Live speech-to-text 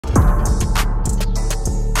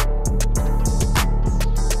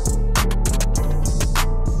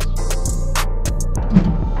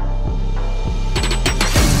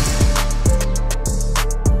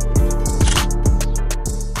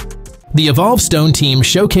The Evolve Stone team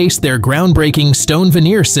showcased their groundbreaking stone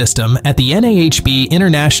veneer system at the NAHB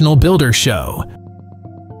International Builder Show,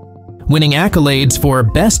 winning accolades for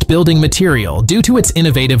Best Building Material due to its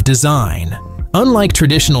innovative design. Unlike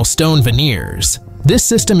traditional stone veneers, this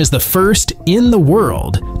system is the first in the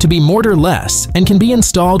world to be mortar-less and can be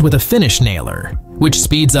installed with a finish nailer, which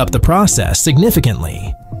speeds up the process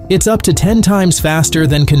significantly. It's up to 10 times faster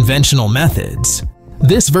than conventional methods.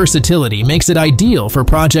 This versatility makes it ideal for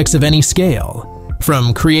projects of any scale,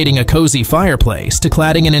 from creating a cozy fireplace to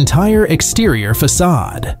cladding an entire exterior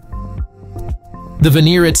facade. The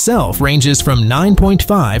veneer itself ranges from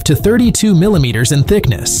 9.5 to 32 millimeters in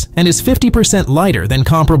thickness and is 50% lighter than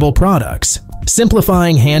comparable products,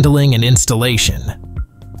 simplifying handling and installation.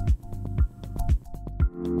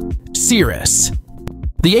 Cerus.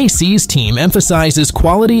 The AC's team emphasizes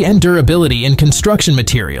quality and durability in construction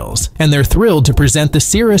materials, and they're thrilled to present the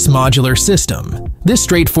Cerus modular system. This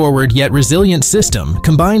straightforward yet resilient system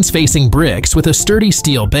combines facing bricks with a sturdy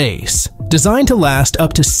steel base, designed to last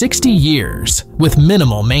up to 60 years with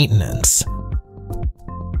minimal maintenance.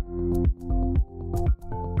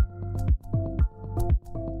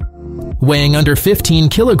 Weighing under 15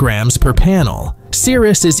 kilograms per panel,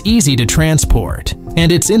 Cerus is easy to transport,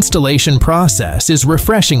 and its installation process is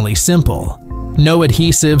refreshingly simple. No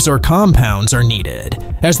adhesives or compounds are needed,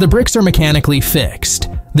 as the bricks are mechanically fixed.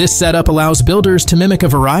 This setup allows builders to mimic a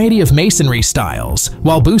variety of masonry styles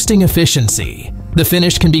while boosting efficiency. The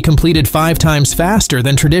finish can be completed 5 times faster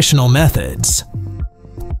than traditional methods.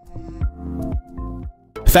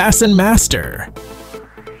 Fasten Master.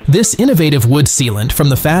 This innovative wood sealant from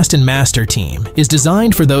the Fasten Master team is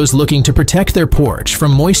designed for those looking to protect their porch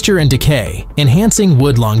from moisture and decay, enhancing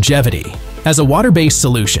wood longevity. As a water-based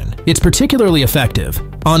solution, it's particularly effective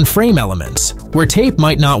on frame elements where tape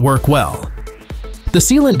might not work well. The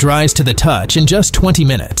sealant dries to the touch in just 20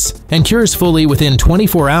 minutes and cures fully within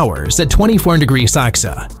 24 hours at 24 degrees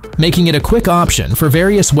Celsius, making it a quick option for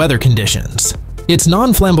various weather conditions. Its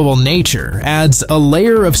non-flammable nature adds a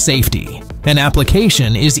layer of safety, and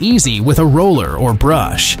application is easy with a roller or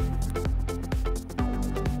brush.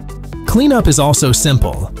 Cleanup is also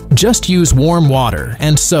simple. Just use warm water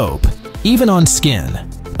and soap, even on skin.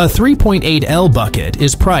 A 3.8L bucket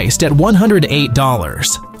is priced at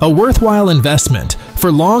 $108, a worthwhile investment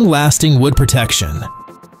for long-lasting wood protection.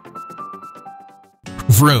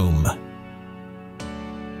 Vroom.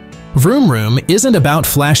 Vroom isn't about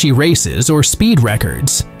flashy races or speed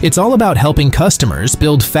records. It's all about helping customers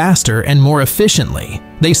build faster and more efficiently.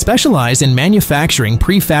 They specialize in manufacturing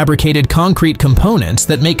prefabricated concrete components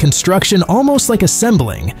that make construction almost like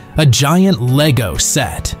assembling a giant Lego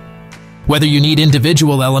set. Whether you need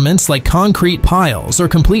individual elements like concrete piles or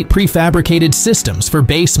complete prefabricated systems for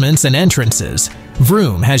basements and entrances,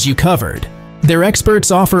 Vroom has you covered. Their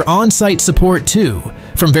experts offer on-site support too,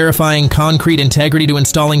 from verifying concrete integrity to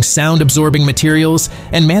installing sound-absorbing materials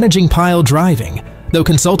and managing pile driving, though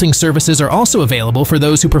consulting services are also available for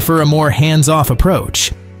those who prefer a more hands-off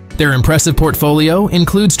approach. Their impressive portfolio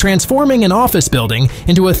includes transforming an office building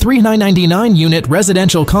into a 3,999-unit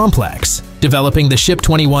residential complex, developing the SHIP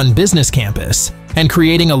 21 business campus, and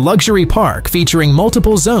creating a luxury park featuring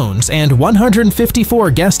multiple zones and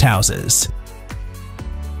 154 guest houses.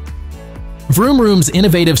 Vroom's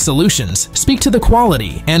innovative solutions speak to the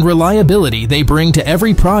quality and reliability they bring to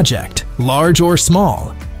every project, large or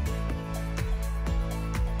small.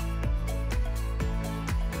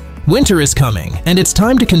 Winter is coming, and it's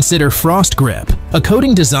time to consider Frost Grip, a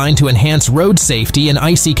coating designed to enhance road safety in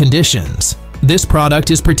icy conditions. This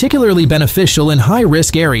product is particularly beneficial in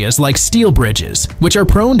high-risk areas like steel bridges, which are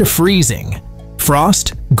prone to freezing.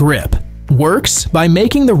 Frost Grip works by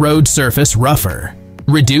making the road surface rougher,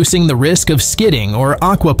 reducing the risk of skidding or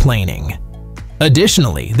aquaplaning.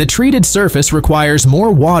 Additionally, the treated surface requires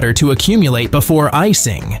more water to accumulate before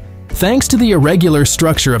icing, thanks to the irregular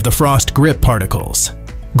structure of the Frost Grip particles.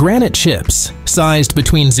 Granite chips, sized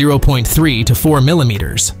between 0.3 to 4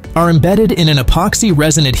 millimeters, are embedded in an epoxy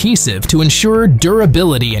resin adhesive to ensure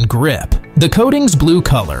durability and grip. The coating's blue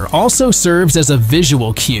color also serves as a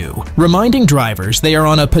visual cue, reminding drivers they are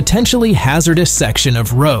on a potentially hazardous section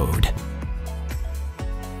of road.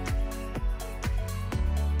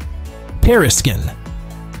 PERIskin.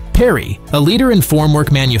 Peri, a leader in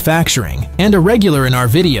formwork manufacturing and a regular in our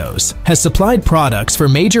videos, has supplied products for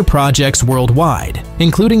major projects worldwide,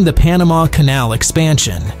 including the Panama Canal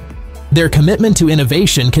expansion. Their commitment to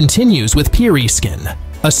innovation continues with PERIskin,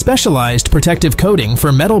 a specialized protective coating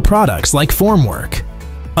for metal products like formwork.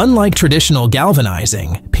 Unlike traditional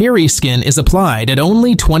galvanizing, PERIskin is applied at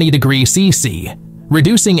only 20 degrees Celsius,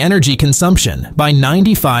 reducing energy consumption by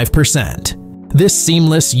 95%. This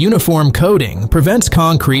seamless, uniform coating prevents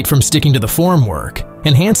concrete from sticking to the formwork,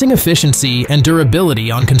 enhancing efficiency and durability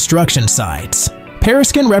on construction sites.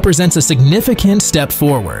 PERIskin represents a significant step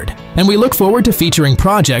forward, and we look forward to featuring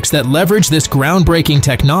projects that leverage this groundbreaking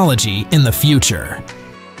technology in the future.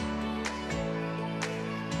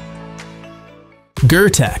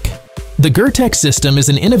 Gertec. The Gertec system is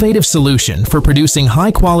an innovative solution for producing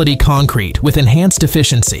high-quality concrete with enhanced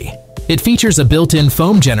efficiency. It features a built-in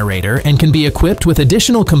foam generator and can be equipped with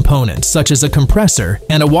additional components such as a compressor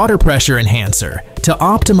and a water pressure enhancer to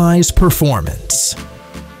optimize performance.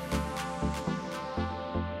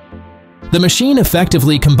 The machine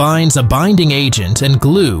effectively combines a binding agent and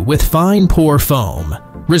glue with fine pour foam,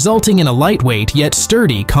 resulting in a lightweight yet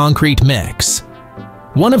sturdy concrete mix.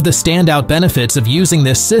 One of the standout benefits of using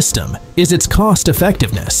this system is its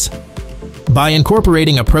cost-effectiveness. By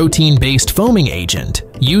incorporating a protein-based foaming agent,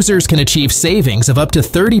 users can achieve savings of up to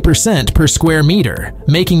 30% per square meter,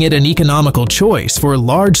 making it an economical choice for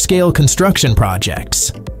large-scale construction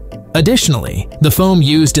projects. Additionally, the foam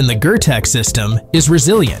used in the Gertec system is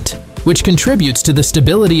resilient, which contributes to the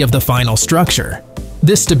stability of the final structure.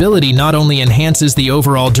 This stability not only enhances the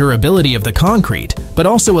overall durability of the concrete, but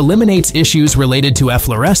also eliminates issues related to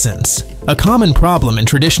efflorescence, a common problem in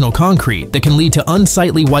traditional concrete that can lead to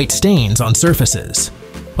unsightly white stains on surfaces.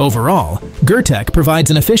 Overall, Gertec provides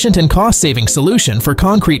an efficient and cost-saving solution for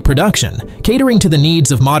concrete production, catering to the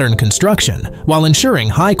needs of modern construction while ensuring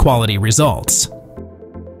high-quality results.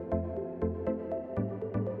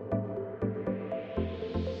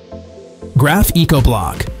 Graf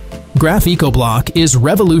EcoBloc. Graf EcoBloc is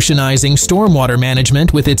revolutionizing stormwater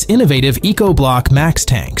management with its innovative EcoBloc Max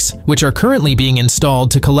tanks, which are currently being installed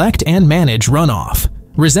to collect and manage runoff.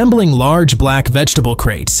 Resembling large black vegetable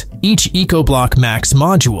crates, each EcoBloc Max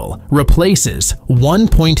module replaces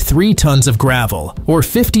 1.3 tons of gravel or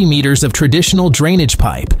 50 meters of traditional drainage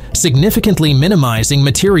pipe, significantly minimizing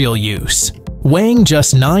material use. Weighing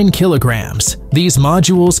just 9 kilograms, these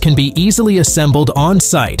modules can be easily assembled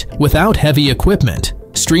on-site without heavy equipment,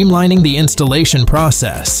 streamlining the installation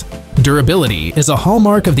process. Durability is a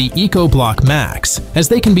hallmark of the EcoBloc Max, as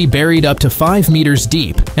they can be buried up to 5 meters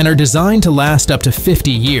deep and are designed to last up to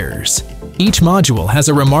 50 years. Each module has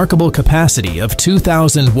a remarkable capacity of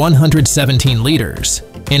 2,117 liters,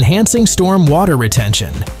 enhancing storm water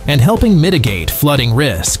retention and helping mitigate flooding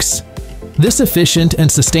risks. This efficient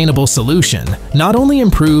and sustainable solution not only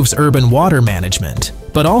improves urban water management,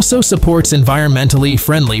 but also supports environmentally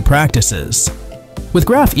friendly practices. With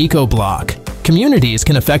Graf EcoBloc, communities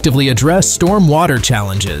can effectively address storm water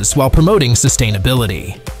challenges while promoting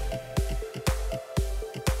sustainability.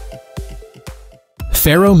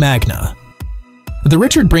 Ferro Magna. The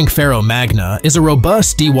Richard Brink Ferro Magna is a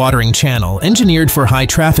robust dewatering channel engineered for high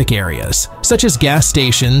traffic areas, such as gas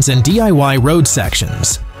stations and DIY road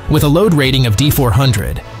sections. With a load rating of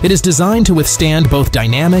D400, it is designed to withstand both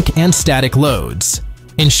dynamic and static loads,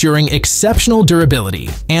 ensuring exceptional durability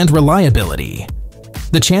and reliability.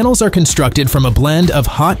 The channels are constructed from a blend of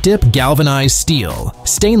hot-dip galvanized steel,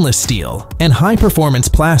 stainless steel, and high-performance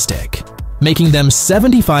plastic, making them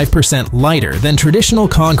 75% lighter than traditional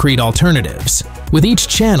concrete alternatives, with each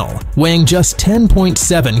channel weighing just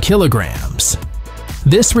 10.7 kilograms.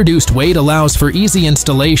 This reduced weight allows for easy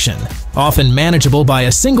installation, often manageable by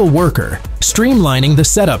a single worker, streamlining the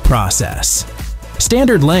setup process.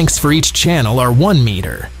 Standard lengths for each channel are 1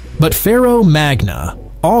 meter, but Ferro Magna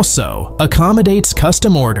also accommodates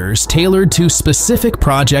custom orders tailored to specific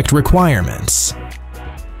project requirements.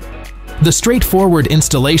 The straightforward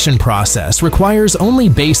installation process requires only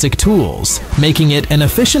basic tools, making it an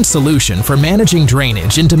efficient solution for managing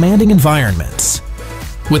drainage in demanding environments.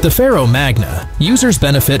 With the Ferro Magna, users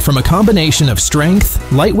benefit from a combination of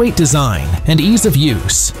strength, lightweight design, and ease of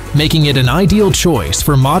use, making it an ideal choice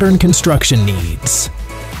for modern construction needs.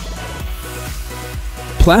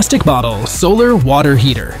 Plastic bottle solar water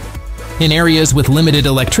heater. In areas with limited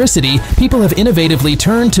electricity, people have innovatively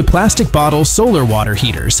turned to plastic bottle solar water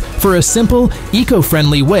heaters for a simple,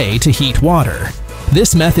 eco-friendly way to heat water.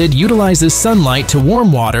 This method utilizes sunlight to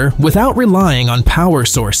warm water without relying on power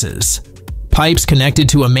sources. Pipes connected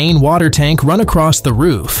to a main water tank run across the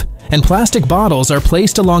roof, and plastic bottles are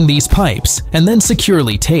placed along these pipes and then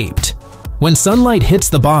securely taped. When sunlight hits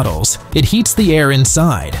the bottles, it heats the air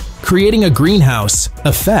inside, creating a greenhouse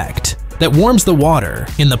effect that warms the water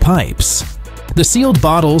in the pipes. The sealed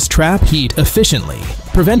bottles trap heat efficiently,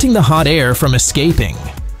 preventing the hot air from escaping.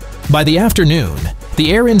 By the afternoon,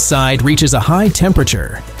 the air inside reaches a high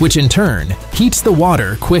temperature, which in turn heats the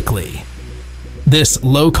water quickly. This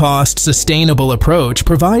low-cost, sustainable approach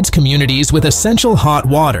provides communities with essential hot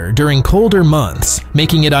water during colder months,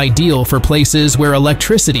 making it ideal for places where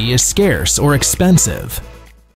electricity is scarce or expensive.